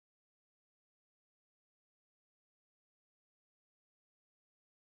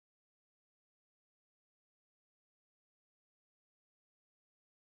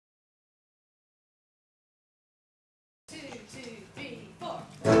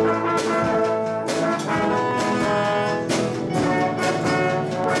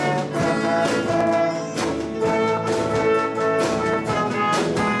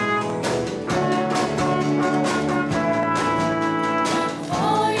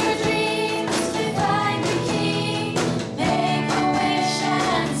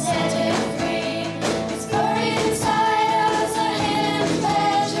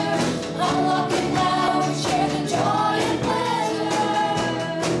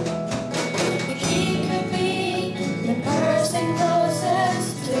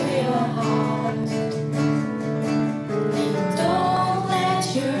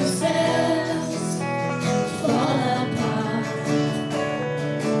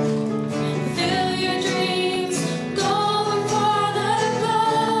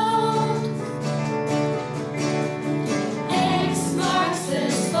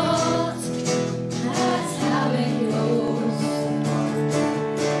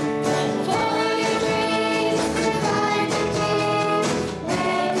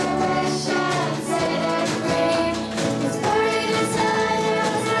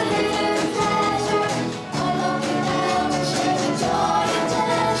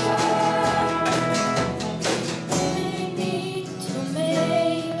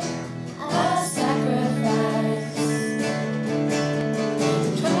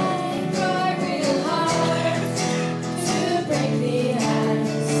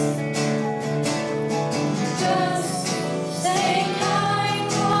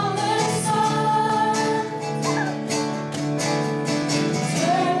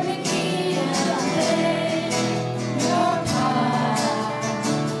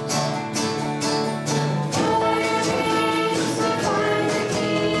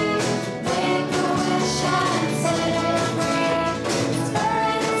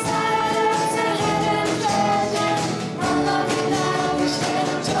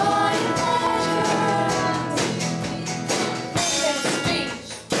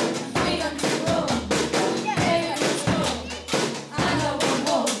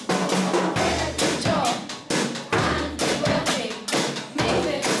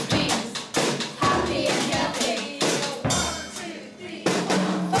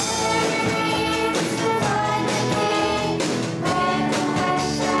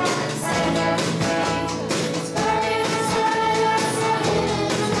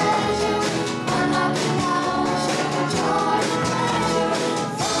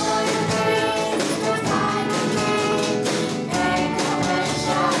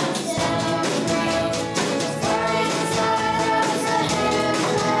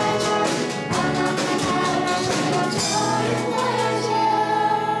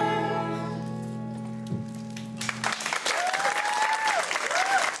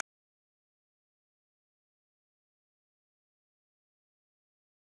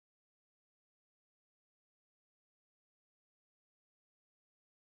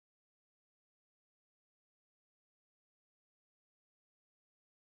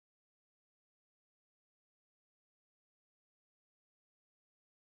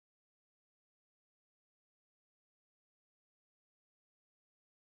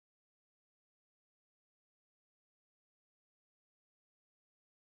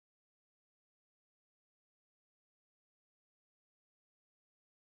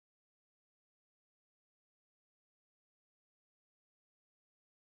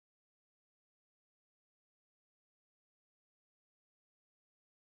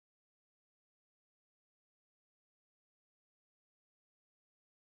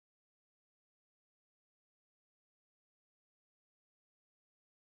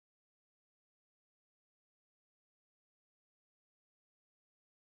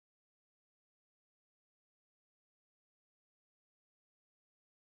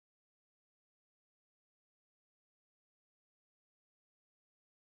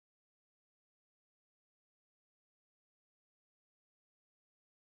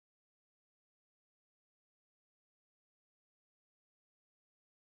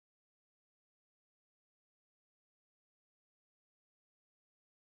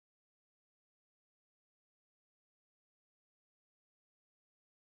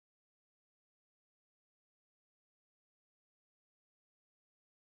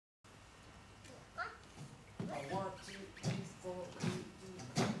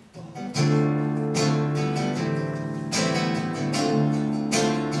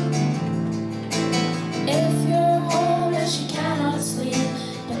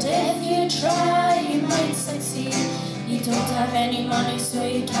have any money, so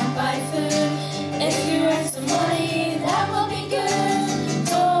you can't buy food. If you earn some money, that will be good.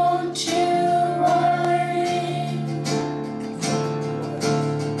 Don't you worry.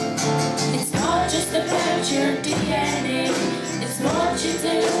 just about your DNA. It's what you do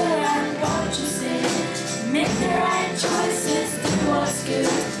and what you say. Make the right choices, do what's good,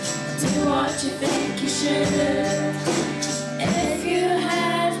 do what you think you should. If you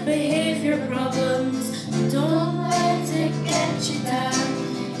have behavior problems, don't let it get you down.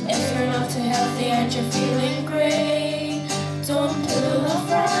 If you're not too healthy and you're feeling great, don't pull a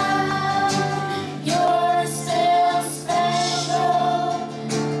frown. You're still special.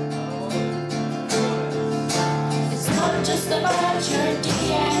 It's not just about your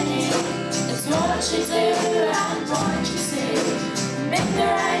DNA, it's what you do and what you say. Make the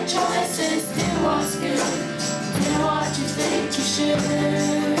right choices, do what's good, do what you think you should.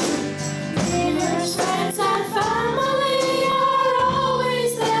 Neighbors, friends and family are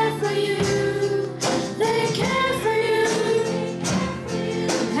always there for you. They care for you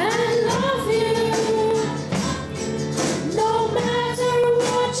and love you, no matter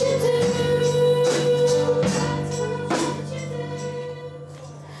what you do.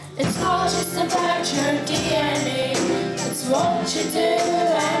 It's not just about your DNA, it's what you do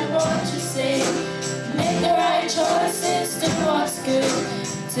and what you say. Make the right choices, do what's good,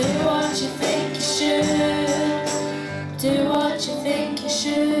 do what you think you should. Do what you think you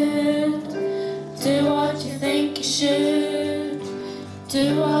should. Do what you think you should.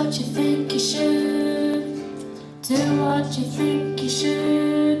 Do what you think you should. Do what you think you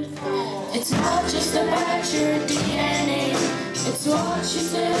should. It's not just about your DNA, it's what you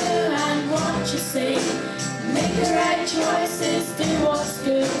do and what you say. Make the right choices, do what's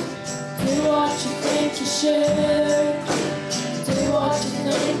good, do what you think you should. Do what you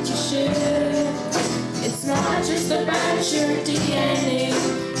think you should. It's not just about your DNA,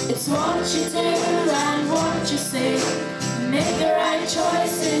 it's what you do and what you say. Make the right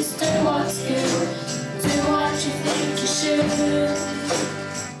choices, do what's good, do what you think you should.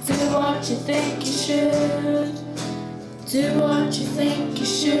 Do what you think you should. Do what you think you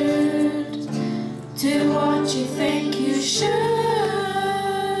should. Do what you think you should.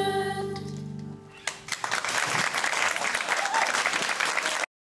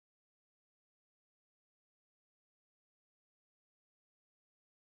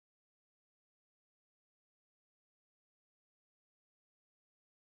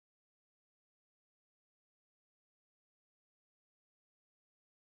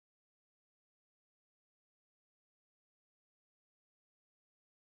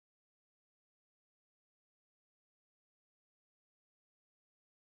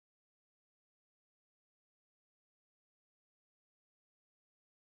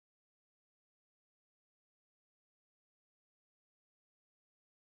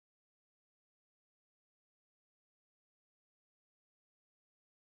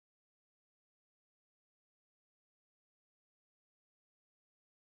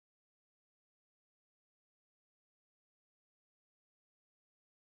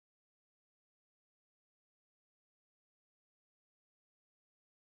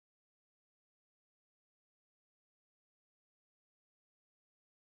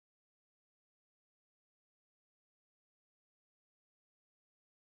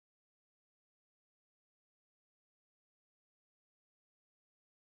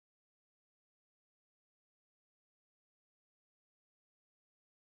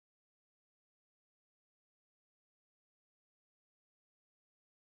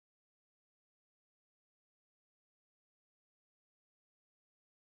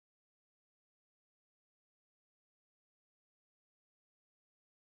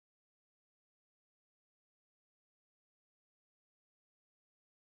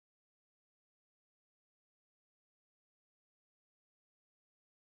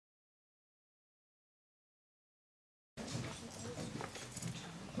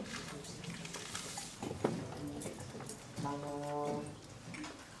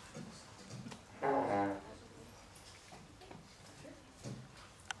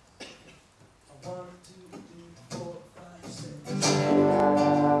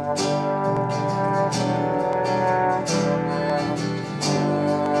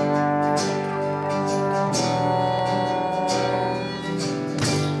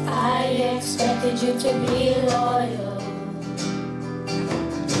 You to be loyal.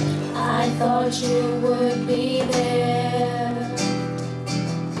 I thought you would be there.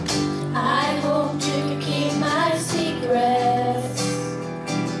 I hoped you could keep my secrets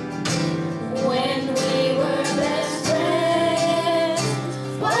when we were best friends.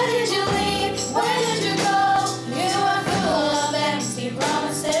 Why did you leave? Where did you go? You were full of empty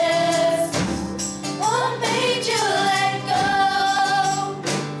promises. What made you let go?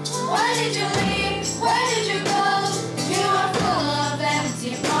 Why did you leave? Where did you go? You are full of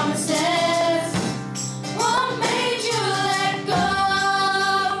empty promises.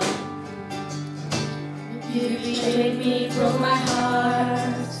 broke my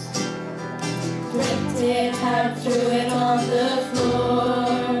heart, ripped it out, threw it on the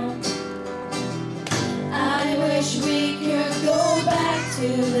floor. I wish we could go back to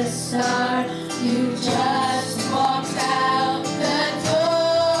the start. You just walked out the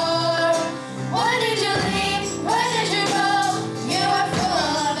door. Why did you leave? Where did you go? You were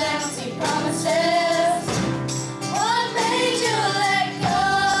full of empty promises. What made you let go?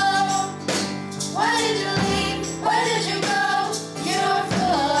 Why did you leave? Where did you go?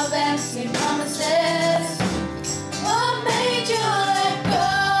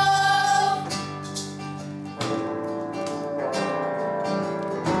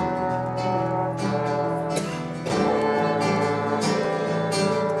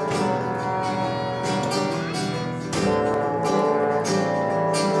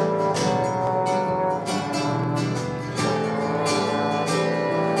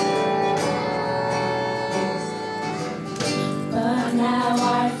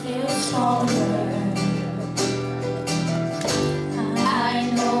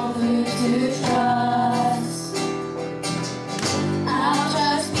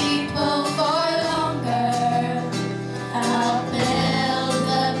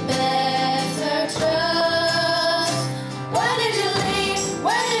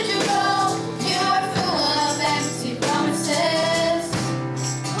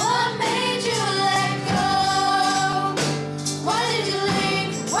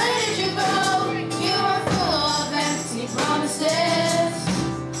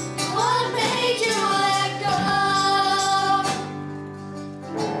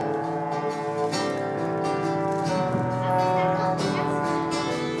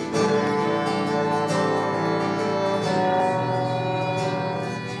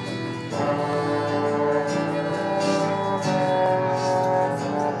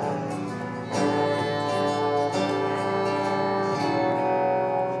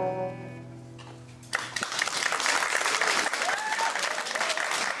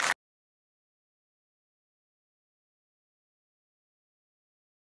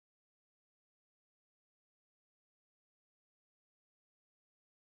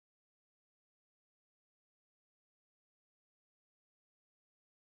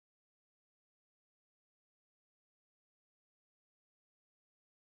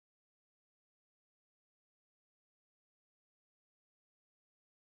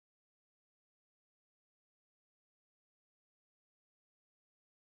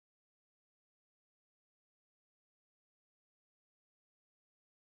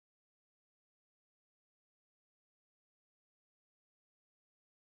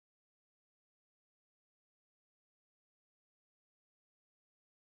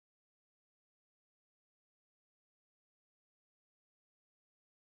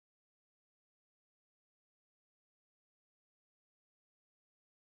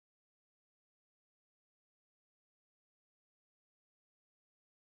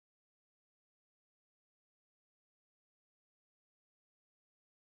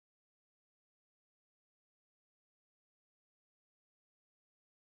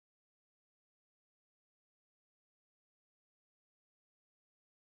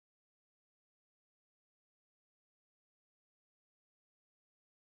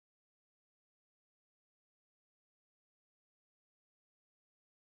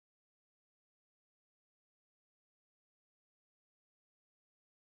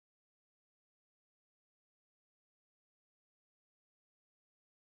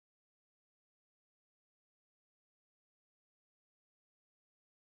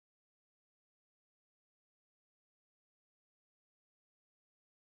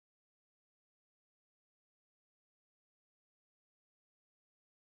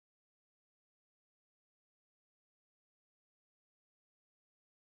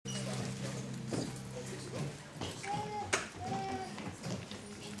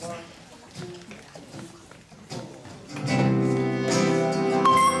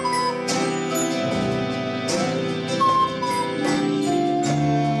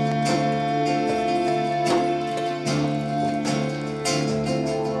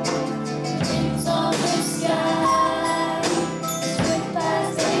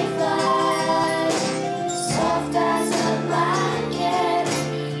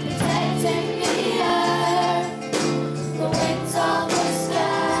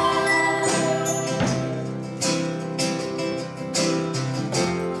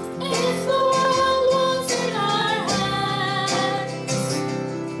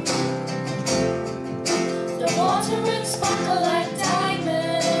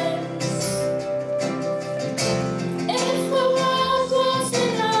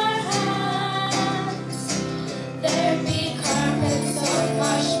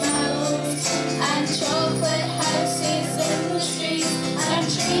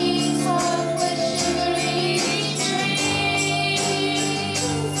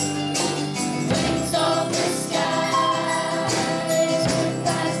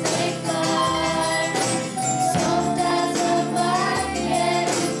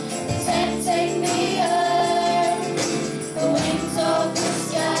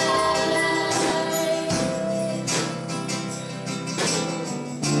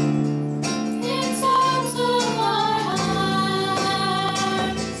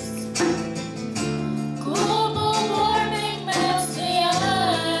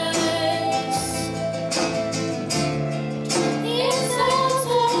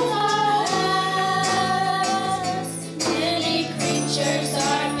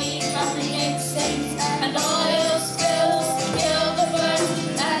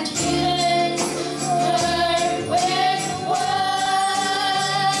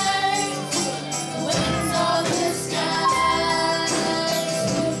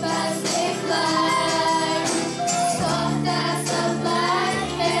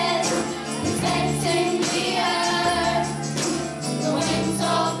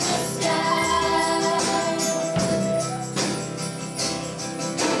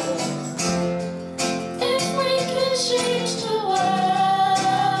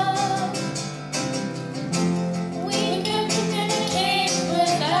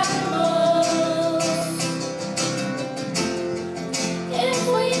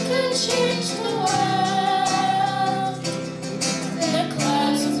 change the